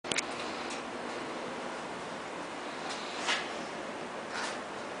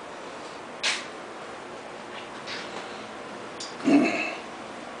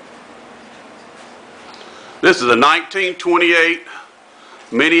This is a 1928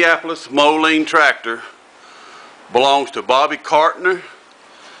 Minneapolis Moline tractor. Belongs to Bobby Carpenter.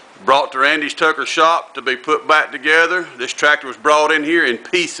 Brought to Randy's Tucker shop to be put back together. This tractor was brought in here in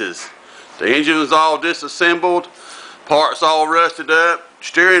pieces. The engine was all disassembled, parts all rusted up,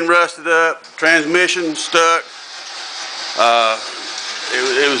 steering rusted up, transmission stuck.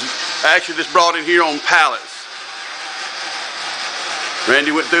 It was actually just brought in here on pallets.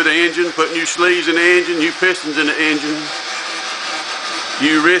 Randy went through the engine, put new sleeves in the engine, new pistons in the engine,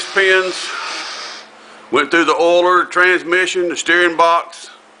 new wrist pins, went through the oiler, transmission, the steering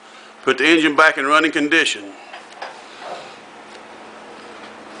box, put the engine back in running condition.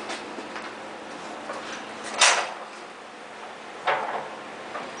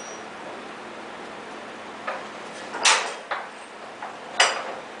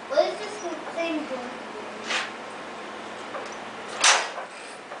 What is this thing doing?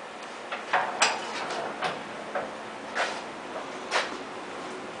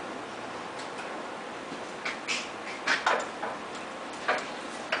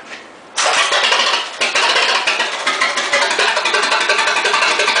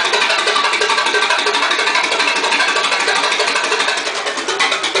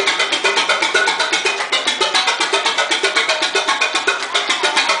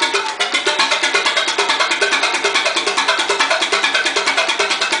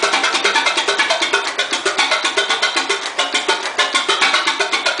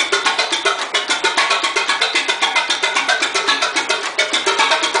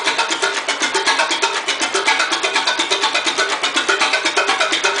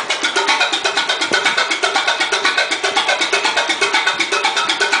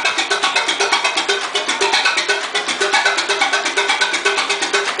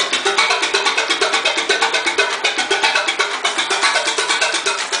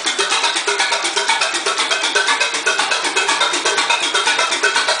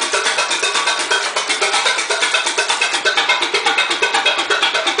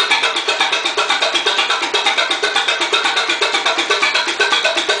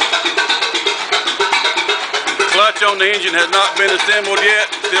 Clutch on the engine has not been assembled yet.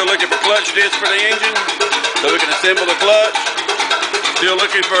 Still looking for clutch discs for the engine so we can assemble the clutch. Still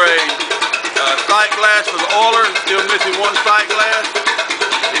looking for a sight glass for the oiler. Still missing one sight glass.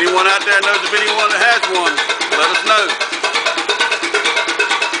 Anyone out there knows of anyone that has one, let us know.